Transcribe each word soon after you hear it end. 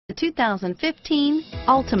The 2015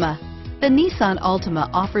 Altima. The Nissan Altima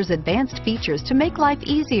offers advanced features to make life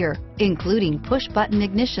easier, including push-button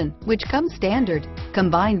ignition, which comes standard.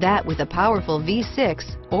 Combine that with a powerful V6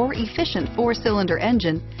 or efficient 4-cylinder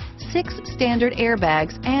engine, 6 standard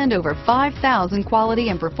airbags, and over 5,000 quality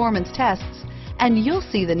and performance tests, and you'll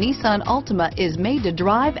see the Nissan Altima is made to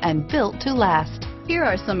drive and built to last. Here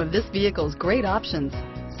are some of this vehicle's great options: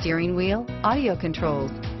 steering wheel audio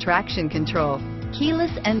controls, traction control,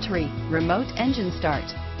 keyless entry, remote engine start,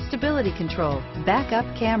 stability control, backup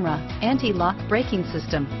camera, anti-lock braking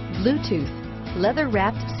system, Bluetooth,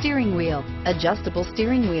 leather-wrapped steering wheel, adjustable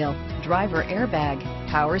steering wheel, driver airbag,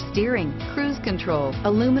 power steering, cruise control,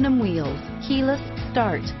 aluminum wheels, keyless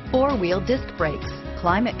start, 4-wheel disc brakes,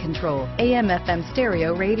 climate control, AM/FM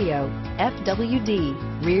stereo radio,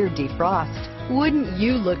 FWD, rear defrost. Wouldn't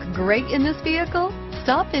you look great in this vehicle?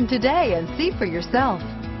 Stop in today and see for yourself.